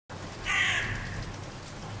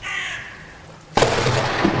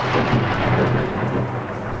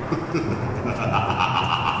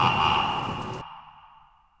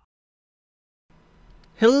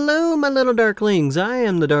Hello, my little darklings. I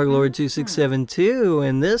am the Dark Lord 2672,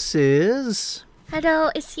 and this is...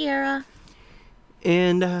 Hello, it's Siarra.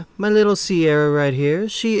 And my little Siarra right here,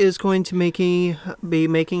 she is going to be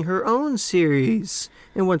making her own series.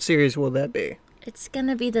 And what series will that be? It's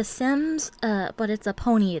gonna be The Sims, but it's a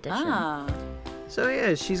pony edition. So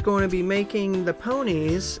yeah, she's going to be making the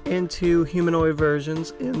ponies into humanoid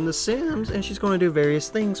versions in The Sims, and she's going to do various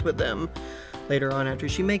things with them later on after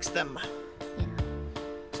she makes them. Yeah.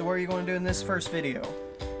 So what are you going to do in this first video?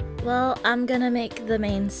 Well, I'm gonna make the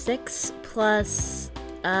main 6 plus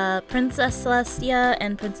Princess Celestia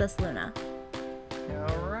and Princess Luna.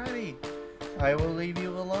 Alrighty. I will leave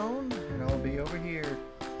you alone, and I'll be over here.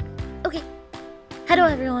 Okay. Hello,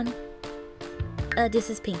 everyone. This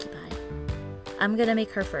is Pinkie Pie. I'm gonna make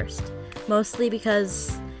her first. Mostly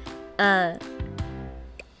because, I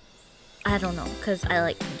don't know, because I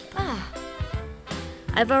like Pinkie Pie.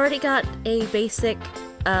 I've already got a basic,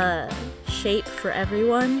 shape for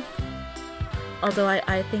everyone. Although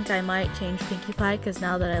I think I might change Pinkie Pie, because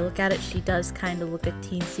now that I look at it, she does kind of look a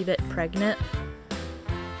teensy bit pregnant.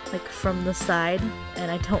 Like, from the side,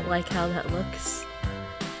 and I don't like how that looks.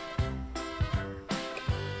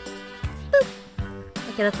 Boop.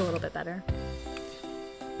 Okay, that's a little bit better.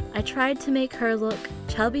 I tried to make her look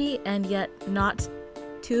chubby, and yet not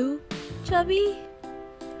too chubby,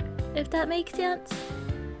 if that makes sense.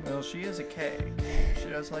 Well, she is a cake. She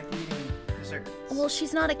does like eating desserts. Well,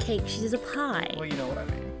 she's not a cake, she's a pie. Well, you know what I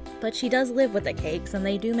mean. But she does live with the cakes, and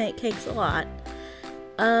they do make cakes a lot.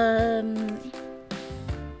 I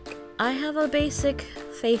have a basic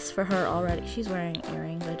face for her already. She's wearing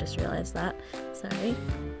earrings, I just realized that. Sorry.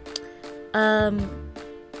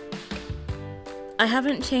 I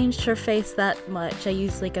haven't changed her face that much. I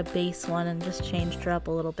used like a base one and just changed her up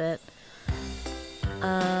a little bit.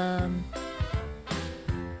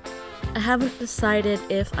 I haven't decided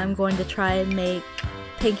if I'm going to try and make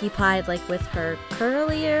Pinkie Pie like with her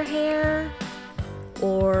curlier hair,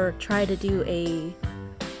 or try to do a...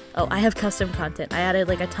 Oh, I have custom content. I added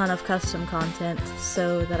like a ton of custom content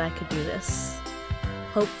so that I could do this.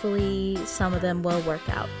 Hopefully some of them will work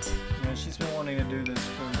out. Yeah, she's been wanting to do this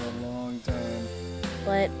for a long time.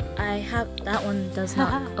 But I have... That one does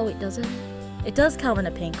not... Oh, wait, does it? It does come in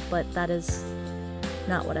a pink, but that is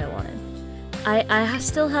not what I wanted. I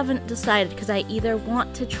still haven't decided, because I either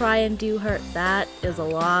want to try and do her... That is a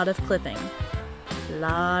lot of clipping. A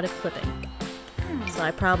lot of clipping. So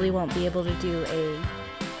I probably won't be able to do a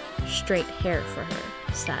straight hair for her,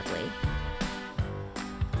 sadly.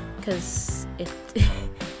 Because it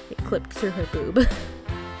clipped through her boob.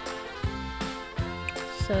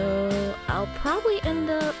 So I'll probably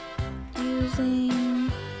end up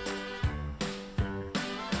using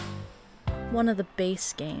one of the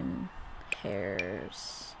base game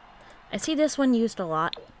hairs. I see this one used a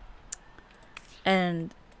lot,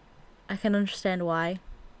 and I can understand why,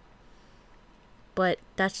 but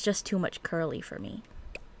that's just too much curly for me.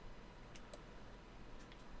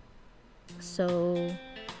 So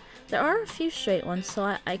there are a few straight ones,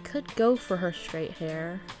 so I could go for her straight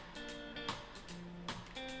hair.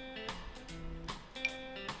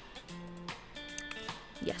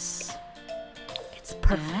 Yes. It's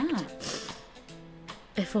perfect.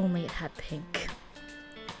 If only it had pink.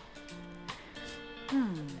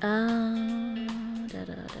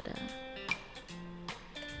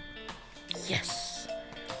 Yes.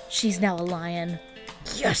 She's now a lion.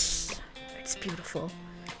 Yes. It's beautiful.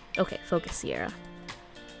 Okay, focus, Siarra.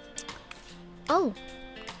 Oh,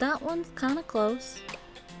 that one's kind of close.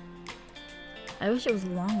 I wish it was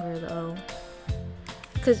longer though.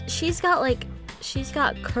 Cause she's got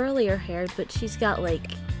curlier hair, but she's got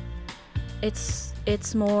like,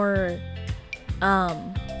 it's more,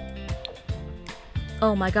 oh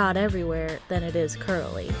my god, everywhere than it is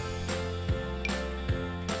curly.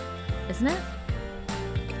 Isn't it?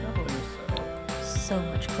 Probably so. So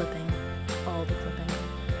much clipping. All the clipping.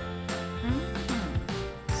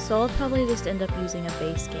 So I'll probably just end up using a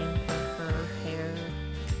base game for her hair.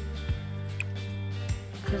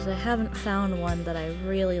 Because I haven't found one that I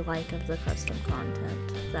really like of the custom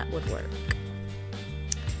content that would work.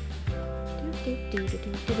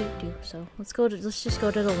 So let's just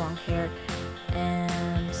go to the long hair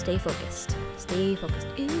and stay focused. Stay focused.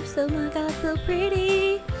 Ooh, so my god, so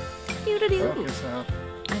pretty. Focus now.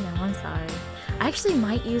 I know, I'm sorry. I actually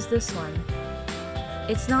might use this one.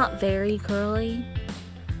 It's not very curly,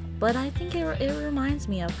 but I think it reminds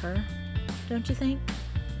me of her. Don't you think?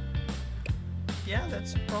 Yeah,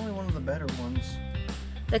 that's probably one of the better ones.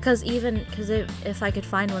 Because if I could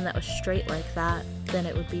find one that was straight like that, then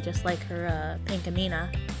it would be just like her Pinkamena.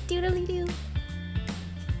 Doodly-doo.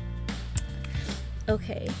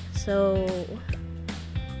 Okay, so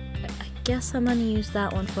I guess I'm gonna use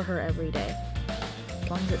that one for her every day. As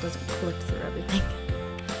long as it doesn't click through everything.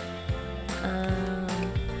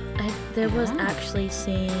 There was actually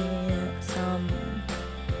some...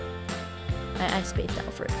 I spaced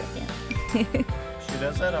out for a second. She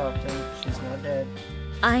does that often. She's not dead.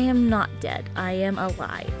 I am not dead. I am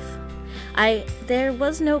alive. There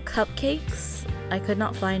was no cupcakes. I could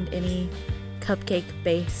not find any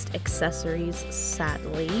cupcake-based accessories,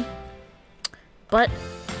 sadly. But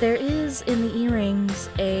there is in the earrings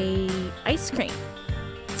a ice cream,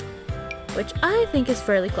 which I think is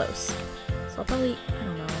fairly close. So I'll probably, I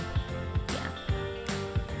don't know. Yeah.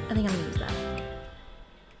 I think I'm gonna use that.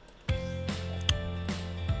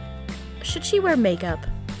 Should she wear makeup?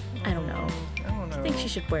 I don't know. I think she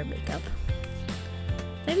should wear makeup.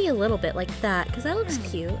 Maybe a little bit like that, because that looks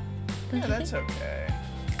cute. Yeah, that's okay.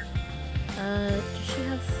 Does she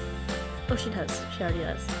have... Oh, she does. She already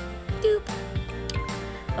does. Doop!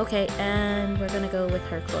 Okay, and we're gonna go with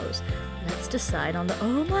her clothes. Let's decide on the...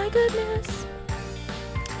 Oh my goodness!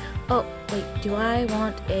 Oh, wait, do I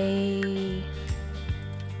want a...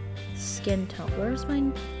 skin tone? Where's my...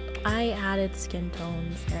 I added skin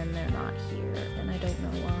tones and they're not here, and I don't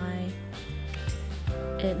know why.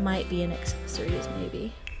 It might be in accessories,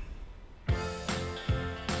 maybe.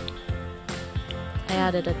 I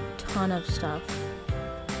added a ton of stuff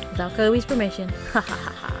without Kobe's permission. Ha ha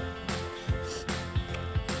ha ha.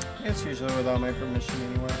 It's usually without my permission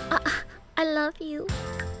anyway. I love you.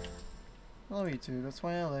 I love you too. That's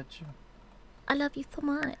why I let you. I love you so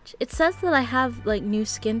much. It says that I have like new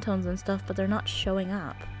skin tones and stuff, but they're not showing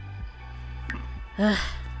up. Oh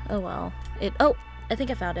well. Oh, I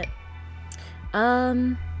think I found it.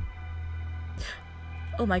 Oh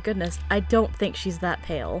my goodness. I don't think she's that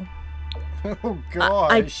pale. Oh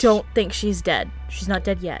gosh. I don't think she's dead. She's not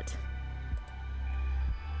dead yet.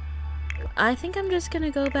 I think I'm just gonna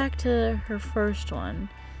go back to her first one.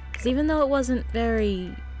 Because even though it wasn't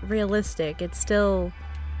very realistic, it still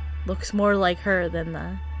looks more like her than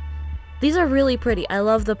the... These are really pretty. I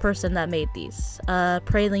love the person that made these.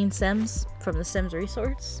 Praline Sims from the Sims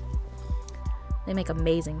Resorts. They make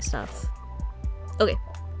amazing stuff. Okay,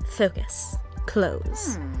 focus.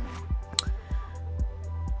 Close.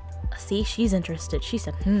 See, she's interested. She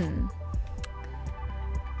said,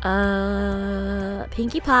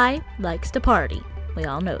 Pinkie Pie likes to party. We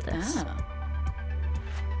all know this. Ah.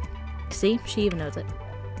 See, she even knows it.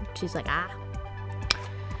 She's like,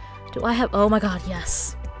 Do I have... Oh my god,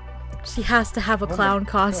 yes. She has to have a clown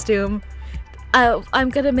costume. I'm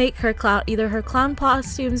gonna make her clown... Either her clown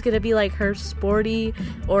costume's gonna be like her sporty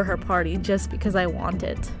or her party, just because I want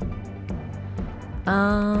it.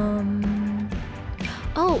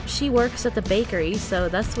 Oh, she works at the bakery, so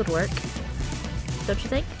this would work. Don't you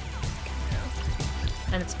think?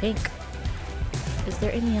 And it's pink. Is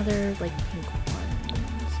there any other, like, pink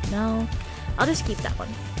ones? No? I'll just keep that one.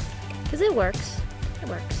 Because it works. It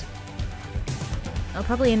works. I'll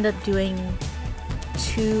probably end up doing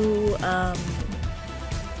 2,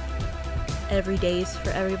 everydays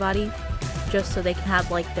for everybody. Just so they can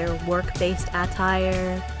have, like, their work-based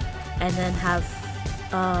attire. And then have,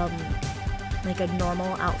 like, a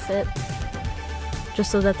normal outfit.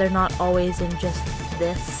 Just so that they're not always in just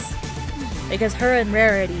this. Because her and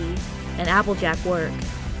Rarity and Applejack work.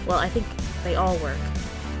 Well, I think they all work.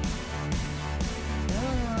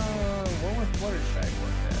 What would Fluttershy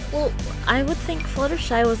work as? Well, I would think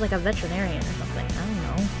Fluttershy was like a veterinarian or something. I don't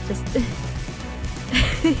know. Just...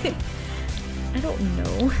 I don't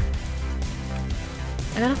know.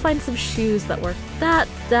 I gotta find some shoes that work.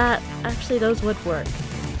 Actually, those would work.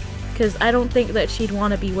 Because I don't think that she'd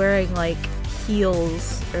want to be wearing, like,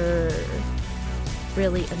 heels or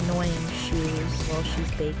really annoying shoes while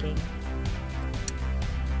she's baking.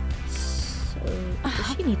 So,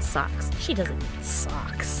 does she need socks? She doesn't need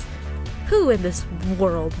socks. Who in this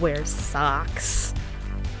world wears socks?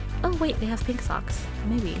 Oh wait, they have pink socks.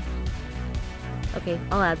 Maybe. Okay,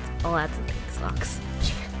 I'll add some pink socks.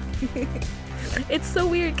 It's so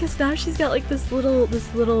weird because now she's got like this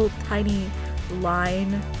little tiny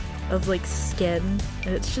line of like skin,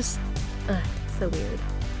 and it's just so weird.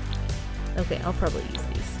 Okay, I'll probably use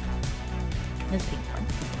these. This pink one.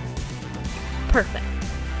 Perfect.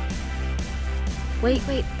 Wait,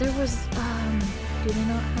 there was do they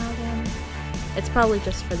not have one? It's probably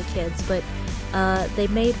just for the kids, but they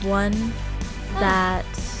made one that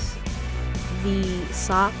the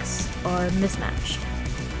socks are mismatched.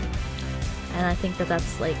 And I think that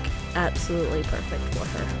that's like absolutely perfect for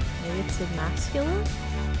her. Maybe it's a masculine?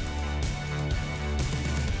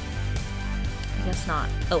 I guess not.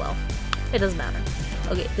 Oh well. It doesn't matter.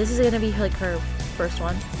 Okay, this is gonna be like her first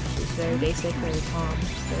one. She's very basic, very calm,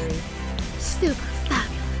 very super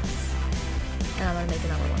fabulous. And I'm gonna make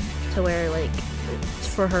another one to wear, like,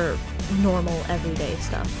 for her normal everyday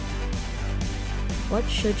stuff. What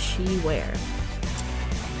should she wear?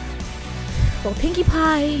 Well, Pinkie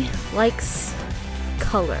Pie likes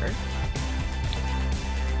color.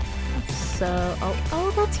 So,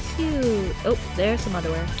 oh, that's cute. Oh, there's some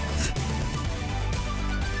underwear.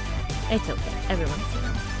 It's okay. Everyone's seen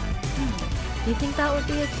them. Do you think that would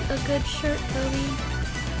be a good shirt, Toby?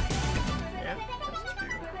 Yeah, that's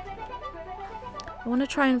cute. I want to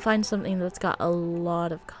try and find something that's got a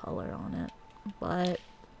lot of color on it, but...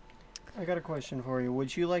 I got a question for you.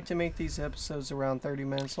 Would you like to make these episodes around 30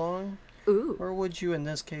 minutes long? Ooh. Or would you, in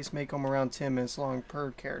this case, make them around 10 minutes long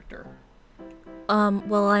per character?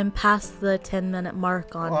 Well, I'm past the 10-minute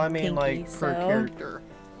mark on Well, I mean, Pinkie, like, so... per character.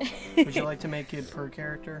 Would you like to make it per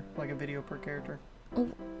character? Like a video per character? Oh,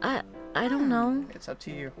 I don't know. It's up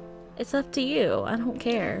to you. It's up to you. I don't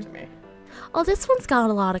care. Up to me. Oh, this one's got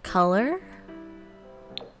a lot of color.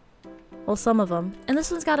 Well, some of them. And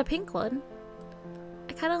this one's got a pink one.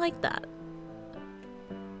 I kind of like that.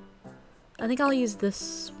 I think I'll use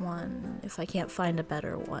this one if I can't find a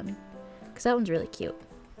better one. Because that one's really cute.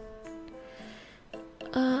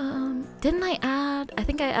 Didn't I add... I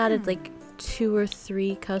think I added like 2 or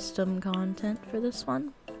 3 custom content for this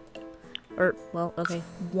one. Or, well, okay,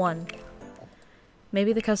 1.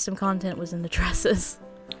 Maybe the custom content was in the dresses.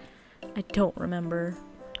 I don't remember.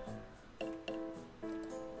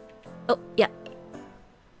 Oh, yeah.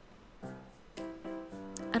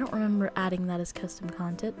 I don't remember adding that as custom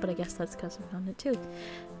content, but I guess that's custom content too.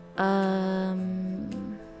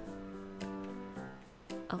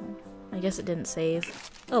 Oh, I guess it didn't save.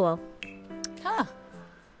 Oh well. Huh.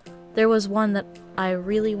 There was one that I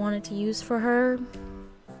really wanted to use for her,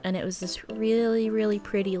 and it was this really, really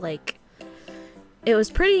pretty, like... It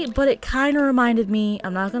was pretty, but it kind of reminded me,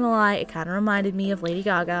 I'm not gonna lie, it kind of reminded me of Lady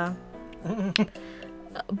Gaga.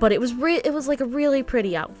 But it was like a really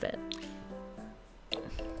pretty outfit.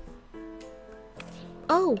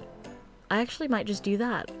 Oh! I actually might just do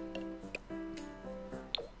that.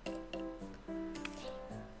 Do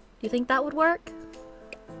you think that would work?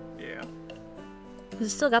 Yeah. Because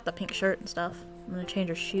it's still got the pink shirt and stuff. I'm gonna change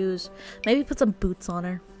her shoes. Maybe put some boots on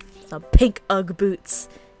her. Some pink Ugg boots.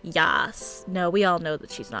 Yas. No, we all know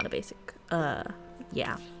that she's not a basic.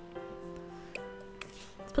 Yeah.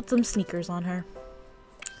 Let's put some sneakers on her.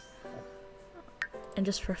 And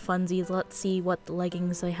just for funsies, let's see what the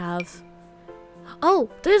leggings they have. Oh,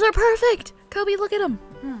 these are perfect! Kobe, look at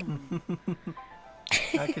them!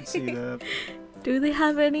 I could see that. Do they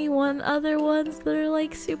have any other ones that are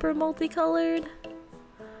like super multicolored?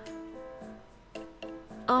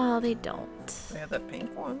 Oh, they don't. They have that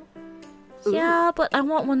pink one? Yeah, but I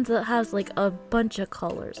want one that has like a bunch of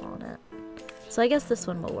colors on it. So I guess this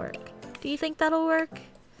one will work. Do you think that'll work?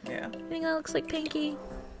 Yeah. You think that looks like Pinkie?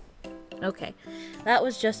 Okay. That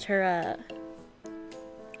was just her,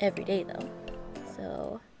 everyday though.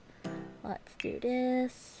 So, let's do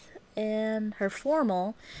this. And her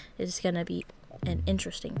formal is gonna be an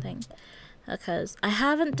interesting thing. Because I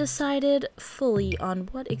haven't decided fully on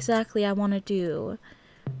what exactly I want to do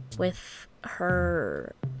with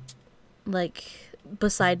her, like,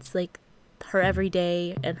 besides, like, her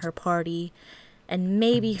everyday and her party, and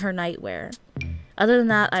maybe her nightwear. Other than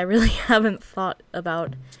that, I really haven't thought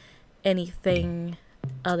about anything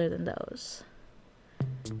other than those.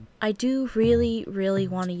 I do really, really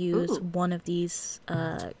want to use one of these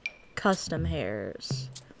custom hairs.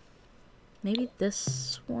 Maybe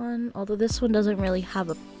this one, although this one doesn't really have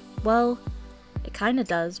a... Well, it kind of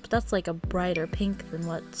does, but that's like a brighter pink than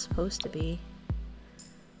what it's supposed to be.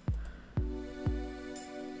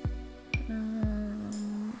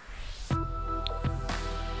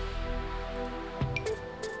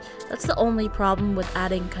 That's the only problem with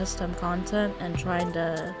adding custom content and trying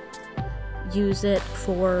to use it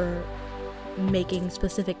for making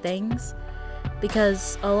specific things,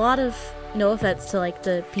 because a lot of, no offense to like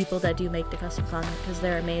the people that do make the custom content, because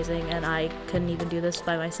they're amazing and I couldn't even do this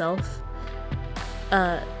by myself,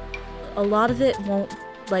 a lot of it won't,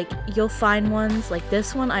 like, you'll find ones like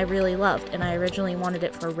this one I really loved and I originally wanted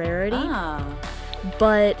it for rarity,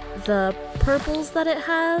 but the purples that it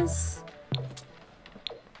has,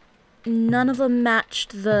 none of them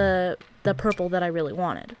matched the purple that I really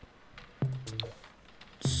wanted.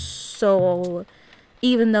 So,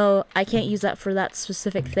 even though I can't use that for that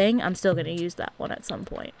specific thing, I'm still going to use that one at some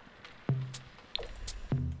point.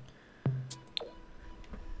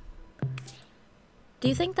 Do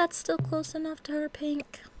you think that's still close enough to her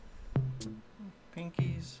pink?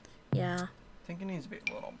 Pinkies? Yeah. I think it needs to be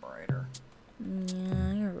a little brighter.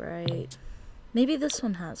 Yeah, you're right. Maybe this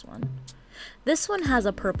one has one. This one has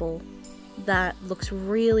a purple that looks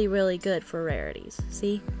really, really good for rarities.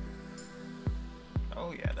 See?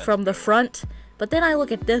 Oh yeah. That's From the good. front. But then I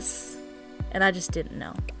look at this, and I just didn't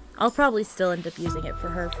know. I'll probably still end up using it for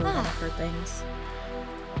her for one of her things.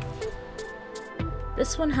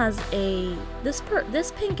 This one has a... This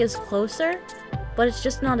pink is closer, but it's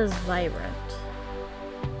just not as vibrant.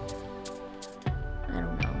 I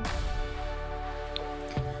don't know.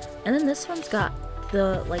 And then this one's got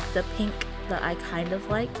the, like, the pink that I kind of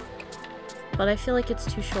like, but I feel like it's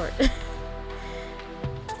too short.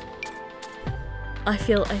 I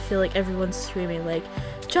feel like everyone's screaming like,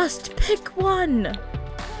 just pick one!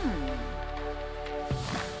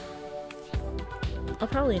 I'll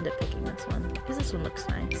probably end up picking this one, because this one looks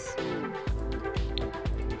nice. Hold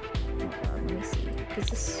on, let me see. Is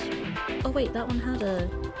this... Oh wait, that one had a...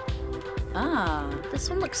 This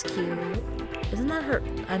one looks cute. Isn't that her...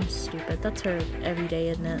 I'm stupid. That's her everyday,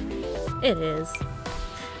 isn't it? It is.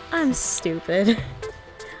 I'm stupid.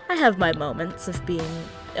 I have my moments of being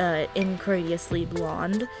incourteously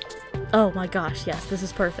blonde. Oh my gosh, yes, this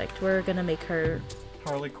is perfect. We're gonna make her...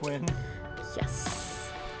 Harley Quinn. Yes.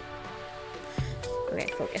 Okay,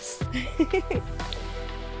 focus.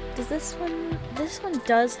 Does this one... This one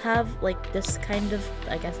does have, like, this kind of...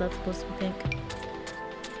 I guess that's supposed to be pink.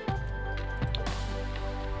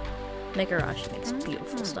 Megarashi makes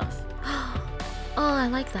beautiful stuff. Oh, I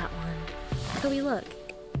like that one. Kobe, look.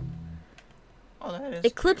 Oh, that is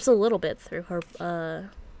It clips a little bit through her,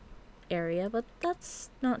 area, but that's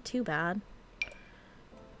not too bad.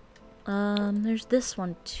 There's this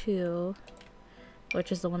one, too. Which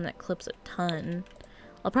is the one that clips a ton.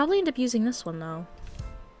 I'll probably end up using this one, though.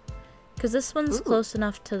 Because this one's close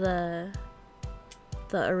enough to the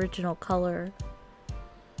original color.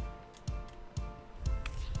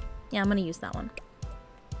 Yeah, I'm gonna use that one.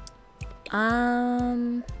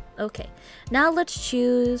 Okay. Now let's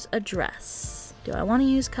choose a dress. Do I want to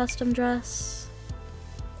use custom dress?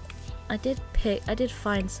 I did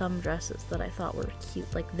find some dresses that I thought were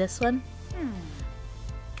cute, like this one.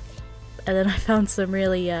 And then I found some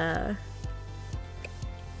really, I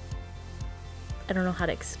don't know how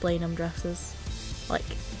to explain them dresses. Like,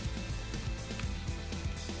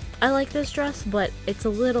 I like this dress, but it's a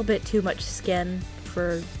little bit too much skin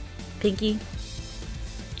for Pinkie.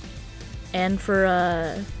 And for,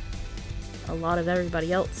 a lot of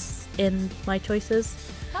everybody else in my choices.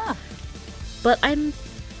 But I'm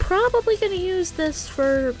probably gonna use this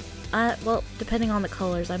for, well, depending on the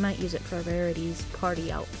colors, I might use it for Rarity's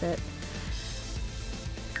party outfit.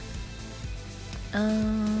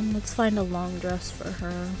 Let's find a long dress for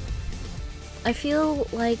her. I feel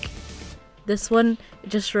like this one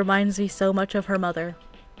just reminds me so much of her mother.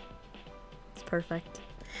 It's perfect.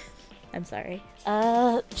 I'm sorry.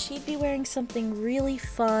 She'd be wearing something really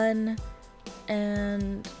fun,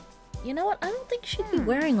 and you know what? I don't think she'd be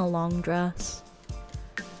wearing a long dress.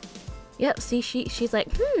 Yep, see, she's like,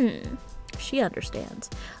 she understands.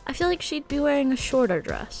 I feel like she'd be wearing a shorter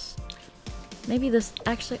dress. Maybe this,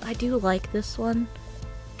 actually, I do like this one.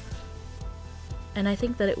 And I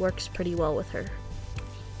think that it works pretty well with her.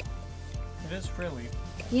 It is frilly.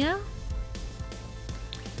 Yeah?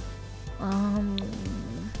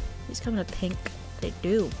 These come in a pink. They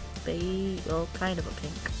do. Well, kind of a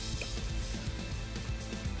pink.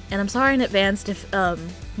 And I'm sorry in advance if,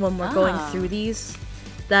 when we're going through these,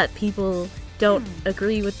 that people don't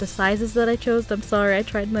agree with the sizes that I chose. I'm sorry, I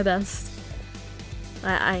tried my best.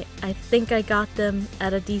 I think I got them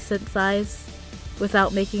at a decent size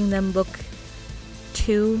without making them look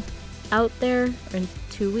too out there and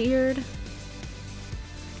too weird.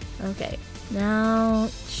 Okay, now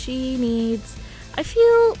she needs... I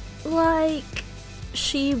feel like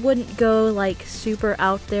she wouldn't go like super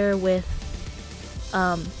out there with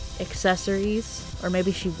accessories, or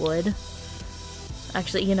maybe she would.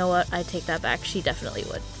 Actually, you know what? I take that back. She definitely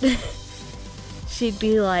would. She'd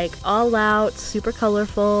be like all out, super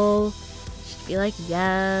colorful. She'd be like,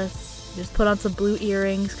 yes. Just put on some blue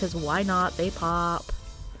earrings, because why not? They pop.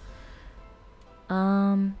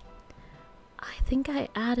 I think I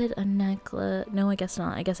added a necklace. No, I guess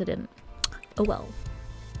not. I guess I didn't. Oh well.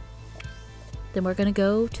 Then we're gonna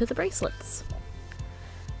go to the bracelets.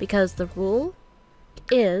 Because the rule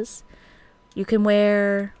is you can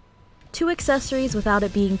wear 2 accessories without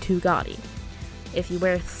it being too gaudy. If you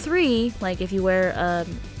wear 3, like if you wear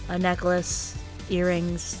a necklace,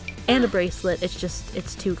 earrings, and a bracelet,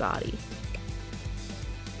 it's too gaudy.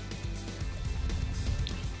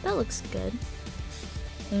 That looks good.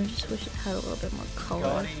 I just wish it had a little bit more color.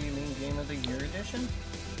 Gaudy, you mean Game of the Year edition?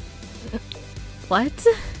 What?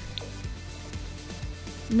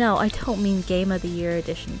 No, I don't mean Game of the Year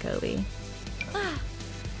edition Kobe.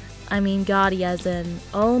 I mean gaudy as in,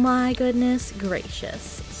 oh my goodness gracious.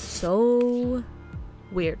 So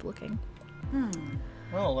weird looking.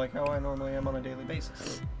 Well, like how I normally am on a daily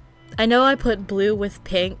basis. I know I put blue with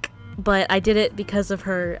pink, but I did it because of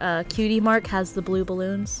her cutie mark has the blue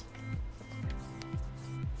balloons.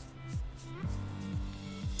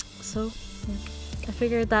 So, yeah. I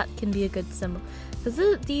figured that can be a good symbol.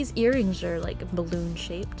 Because these earrings are like balloon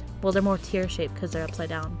shaped. Well, they're more tear shaped because they're upside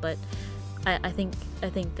down, but I think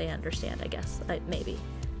they understand, I guess. Maybe.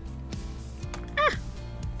 Ah!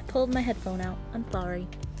 I pulled my headphone out. I'm sorry.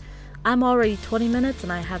 I'm already 20 minutes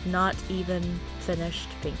and I have not even finished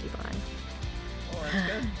Pinkie Pie. Oh, that's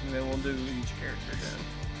good. And then we'll do each character then.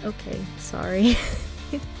 Okay, sorry.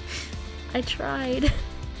 I tried.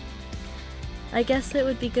 I guess it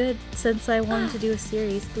would be good since I wanted to do a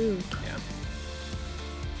series. Ooh. Yeah.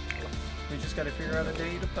 We just gotta figure out a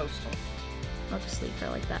day to post them. I'll just leave her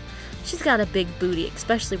like that. She's got a big booty,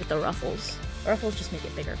 especially with the ruffles. Ruffles just make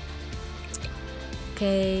it bigger.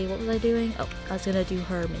 Okay, what was I doing? Oh, I was gonna do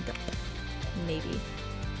her makeup. Maybe.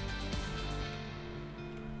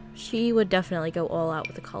 She would definitely go all out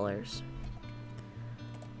with the colors.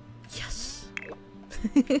 Yes!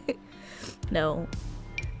 No.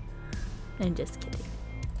 I'm just kidding.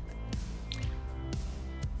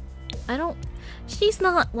 She's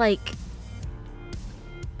not like...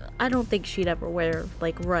 I don't think she'd ever wear,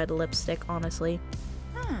 like, red lipstick, honestly.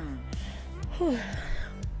 Oh,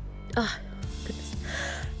 goodness.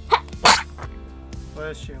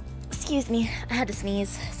 Bless you. Excuse me, I had to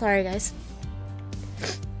sneeze. Sorry, guys.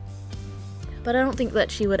 But I don't think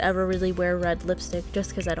that she would ever really wear red lipstick,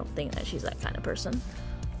 just because I don't think that she's that kind of person.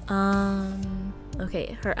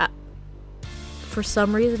 Okay, for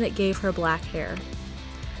some reason it gave her black hair.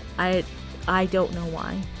 I don't know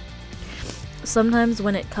why. Sometimes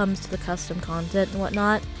when it comes to the custom content and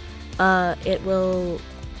whatnot, it will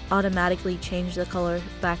automatically change the color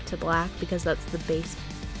back to black because that's the base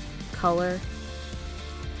color.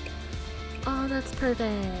 Oh, that's perfect.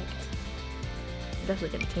 I'm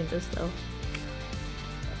definitely gonna change this though.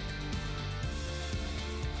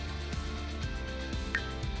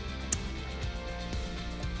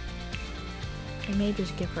 I may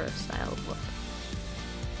just give her a styled look.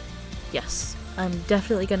 Yes, I'm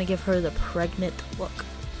definitely gonna give her the pregnant look.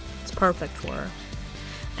 It's perfect for her.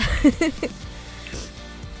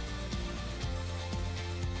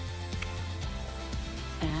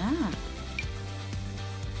 Ah.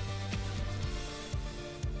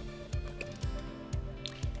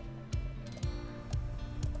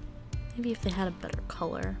 Maybe if they had a better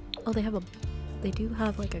color. Oh, they do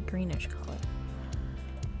have like a greenish color.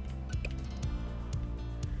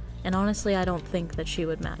 And honestly, I don't think that she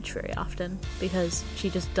would match very often because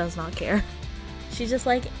she just does not care. She's just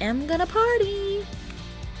like, I'm gonna party!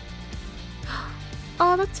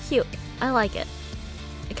 Oh, that's cute. I like it.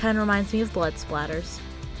 It kind of reminds me of blood splatters.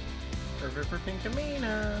 Perfect for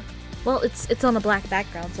Pinkamena. Well, it's on a black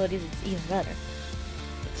background, so it's even better.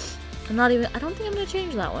 I don't think I'm gonna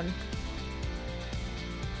change that one.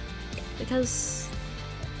 Because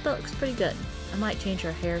that looks pretty good. I might change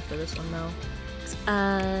her hair for this one though.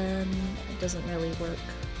 It doesn't really work.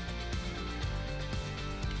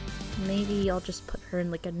 Maybe I'll just put her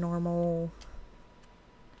in like a normal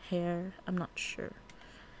hair. I'm not sure.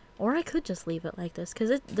 Or I could just leave it like this,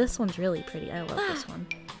 because this one's really pretty. I love this one.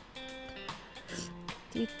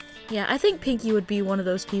 Yeah, I think Pinkie would be one of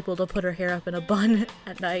those people to put her hair up in a bun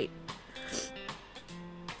at night.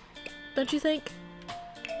 Don't you think?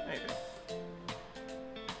 Maybe.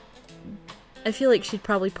 I feel like she'd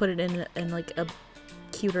probably put it in like a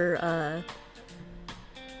cuter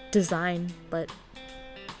design, but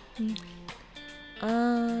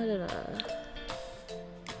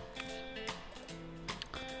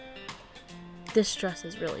this dress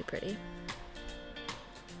is really pretty.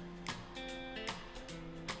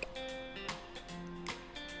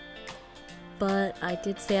 But I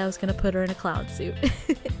did say I was gonna put her in a clown suit.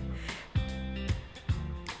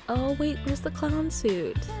 Oh wait, where's the clown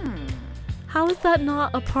suit? How is that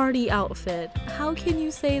not a party outfit? How can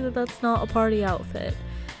you say that that's not a party outfit?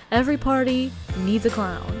 Every party needs a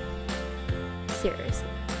clown. Seriously.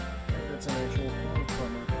 That's an actual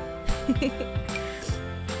clown.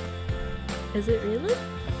 Is it really?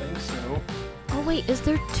 I think so. Oh wait, is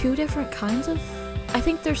there two different kinds of... I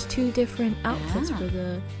think there's two different outfits for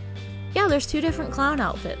the... Yeah, there's two different clown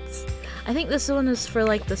outfits. I think this one is for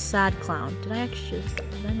like the sad clown. Did I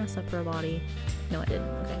mess up her body? No, I didn't.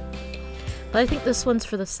 Okay. But I think this one's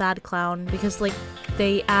for the sad clown because like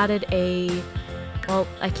they added a... Well,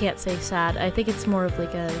 I can't say sad. I think it's more of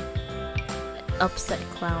like upset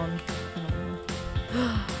clown. I don't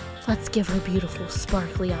know. Let's give her beautiful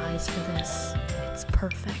sparkly eyes for this. It's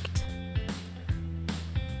perfect.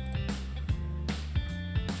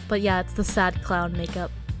 But yeah, it's the sad clown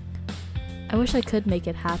makeup. I wish I could make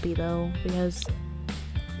it happy though, because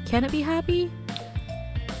can it be happy?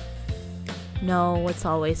 No, it's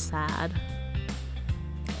always sad.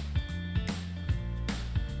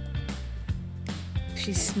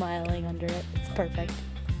 She's smiling under it. It's perfect.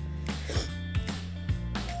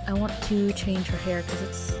 I want to change her hair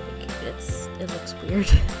because it looks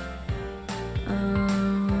weird.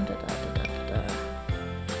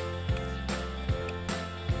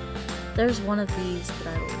 There's one of these that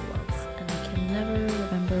I love, and I can never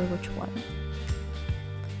remember which one.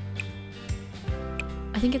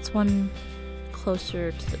 I think it's one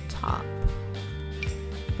closer to the top,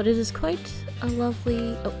 but it is quite a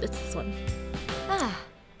lovely. Oh, it's this one. Ah,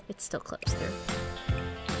 it still clips through.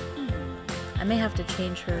 I may have to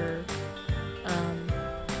change her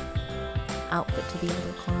outfit to the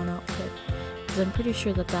other clown outfit, because I'm pretty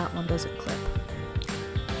sure that that one doesn't clip.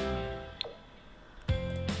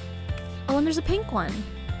 Oh, and there's a pink one,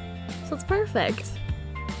 so it's perfect.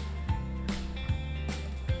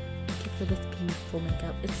 Give her this beautiful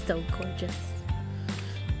makeup. It's so gorgeous.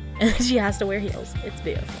 And she has to wear heels. It's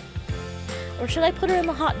beautiful. Or should I put her in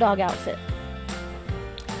the hot dog outfit?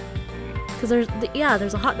 Because there's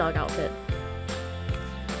a hot dog outfit.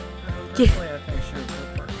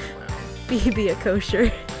 Be a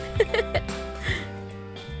kosher.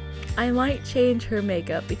 I might change her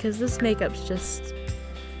makeup because this makeup's just,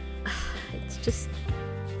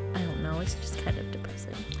 I don't know, it's just kind of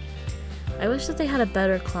depressing. I wish that they had a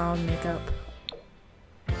better clown makeup.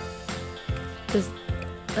 Because,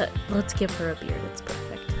 let's give her a beard, it's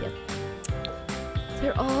perfect, yep.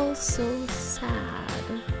 They're all so sad.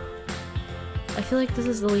 I feel like this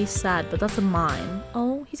is the least sad, but that's a mime.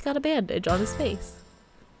 Oh, he's got a bandage on his face.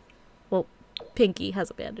 Well, Pinkie has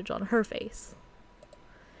a bandage on her face.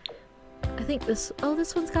 I think this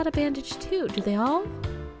one's got a bandage too. Do they all?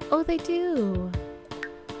 Oh, they do.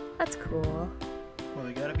 That's cool. Well,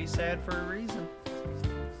 they gotta be sad for a reason.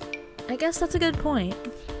 I guess that's a good point.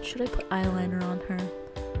 Should I put eyeliner on her?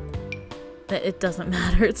 It doesn't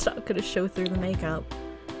matter. It's not gonna show through the makeup.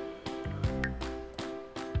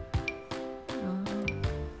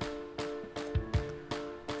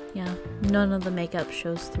 Yeah, none of the makeup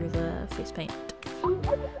shows through the face paint.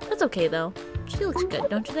 That's okay though. She looks good,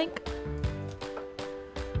 don't you think?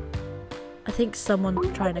 I think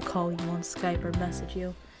someone trying to call you on Skype or message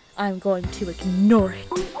you. I'm going to ignore it.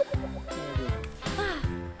 Ah.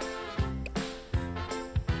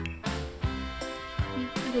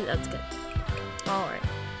 I think that's good. Alright.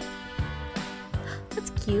 That's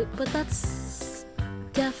cute, but that's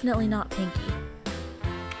definitely not Pinkie.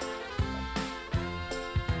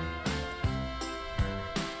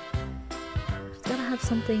 She's gotta have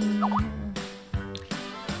something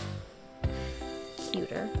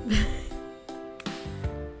cuter.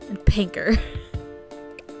 And pinker.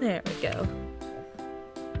 There we go.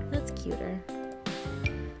 That's cuter.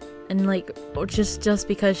 And like, or just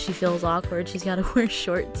because she feels awkward, she's gotta wear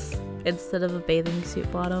shorts instead of a bathing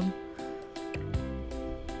suit bottom.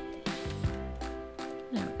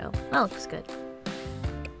 There we go. That looks good.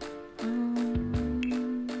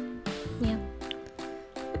 Yeah.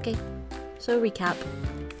 Okay. So recap.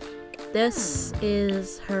 This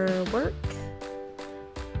is her work,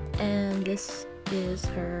 and this is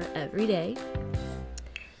her everyday.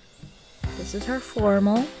 This is her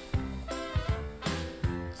formal.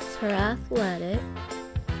 This is her athletic.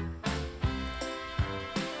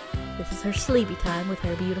 This is her sleepy time with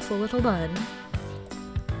her beautiful little bun.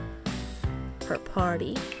 Her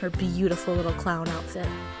party, her beautiful little clown outfit.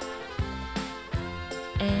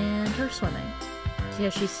 And her swimming. Yeah,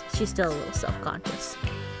 she's still a little self-conscious.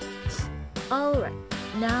 Alright,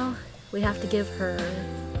 now we have to give her,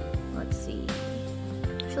 let's see.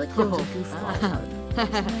 I feel like there was a goofball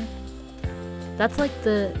one. That's like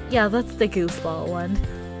that's the goofball one.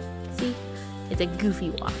 See? It's a goofy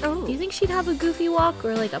walk. Oh. Do you think she'd have a goofy walk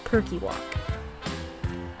or like a perky walk?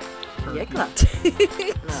 Yeah, no.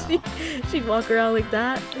 She'd walk around like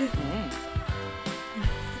that.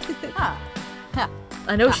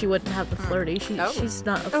 I know she wouldn't have the flirty. She's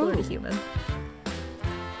not a flirty human.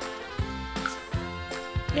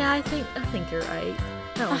 Yeah, I think you're right.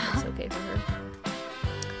 That one's okay for her.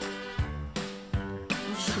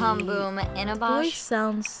 Zomboom Inabosh. Voice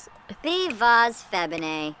sounds. Vivaz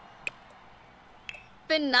Febine.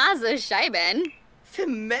 Benaza Scheiben.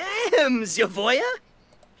 Femem, Zavoya?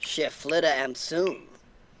 Sheflita Amsum.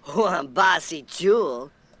 Juan Basi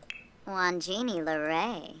Jewel. Wanjini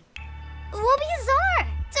Laray. Wobizar!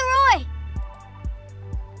 Taroy!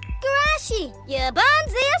 Garashi!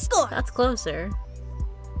 Yabanzia score! That's closer.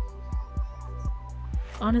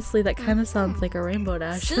 Honestly, that kind of sounds like a Rainbow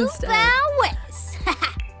Dash instead. Wes!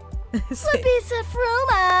 Lapisa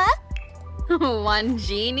Fruma! One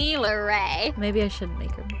Genie Luray. Maybe I shouldn't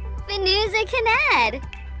make her. Venuza Kaned!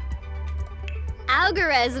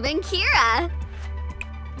 Algarez Vinkira.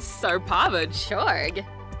 Sarpava Chorg.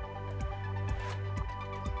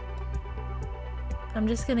 I'm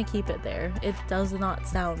just gonna keep it there. It does not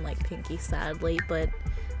sound like Pinkie, sadly, but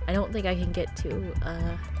I don't think I can get to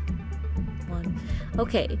one.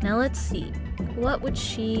 Okay, now let's see. What would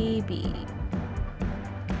she be?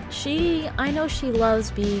 I know she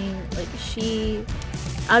loves being, like,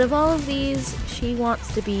 out of all of these, she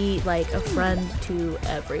wants to be, like, a friend to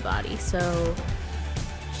everybody, so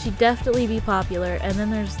she'd definitely be popular. And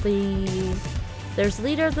then there's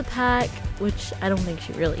leader of the pack, which I don't think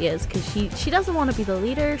she really is, because she doesn't want to be the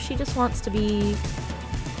leader, she just wants to be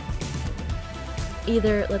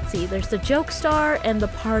either, let's see, there's the joke star and the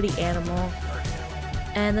party animal,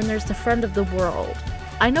 and then there's the friend of the world.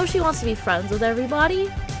 I know she wants to be friends with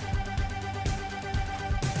everybody,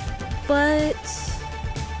 but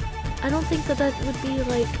I don't think that would be,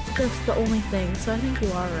 like, just the only thing, so I think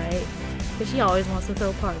you are right, because she always wants to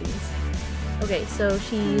throw parties. Okay, so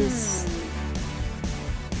she's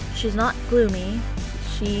not gloomy.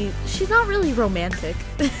 She's not really romantic.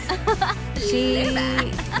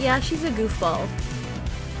 Yeah, she's a goofball.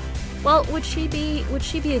 Well, would she be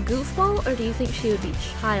a goofball, or do you think she would be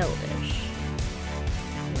childish?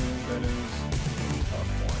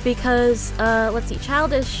 Because let's see,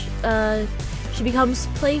 childish, she becomes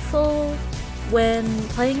playful when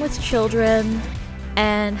playing with children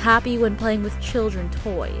and happy when playing with children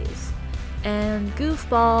toys. And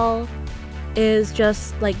goofball is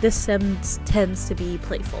just like this Sims tends to be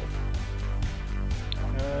playful.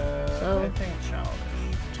 So I think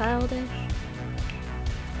childish. Childish?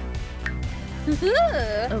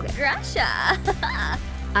 Okay. Grasha.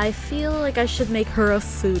 I feel like I should make her a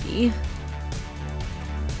foodie.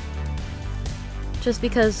 Just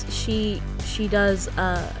because she does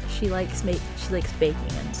she likes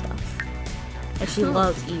baking and stuff. And she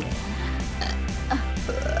loves eating.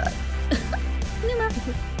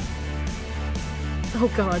 Oh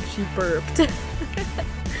god, she burped.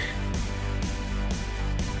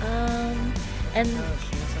 And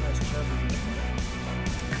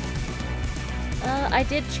I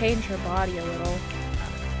did change her body a little.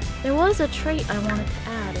 There was a trait I wanted to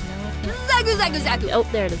add, and now I can't. Zagu. Oh,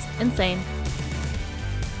 there it is. Insane.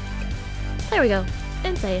 There we go.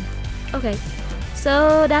 Insane. Okay.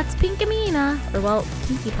 So that's Pinkamina. Or, well,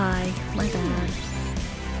 Pinkie Pie. My bad.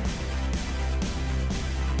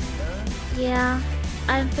 Yeah.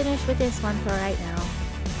 I'm finished with this one for right now.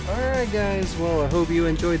 Alright guys, well I hope you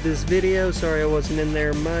enjoyed this video. Sorry I wasn't in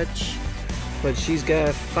there much. But she's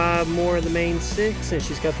got 5 more of the main 6, and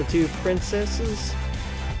she's got the 2 princesses.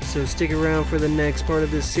 So stick around for the next part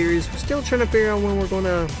of this series. We're still trying to figure out when we're going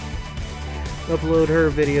to upload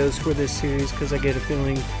her videos for this series, because I get a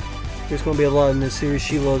feeling there's going to be a lot in this series.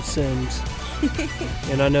 She loves Sims.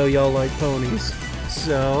 And I know y'all like ponies.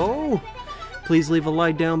 So please leave a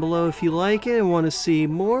like down below if you like it and want to see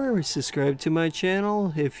more, or subscribe to my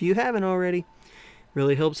channel if you haven't already.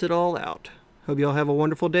 Really helps it all out. Hope y'all have a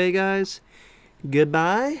wonderful day, guys.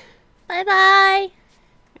 Goodbye. Bye-bye.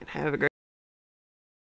 And have a great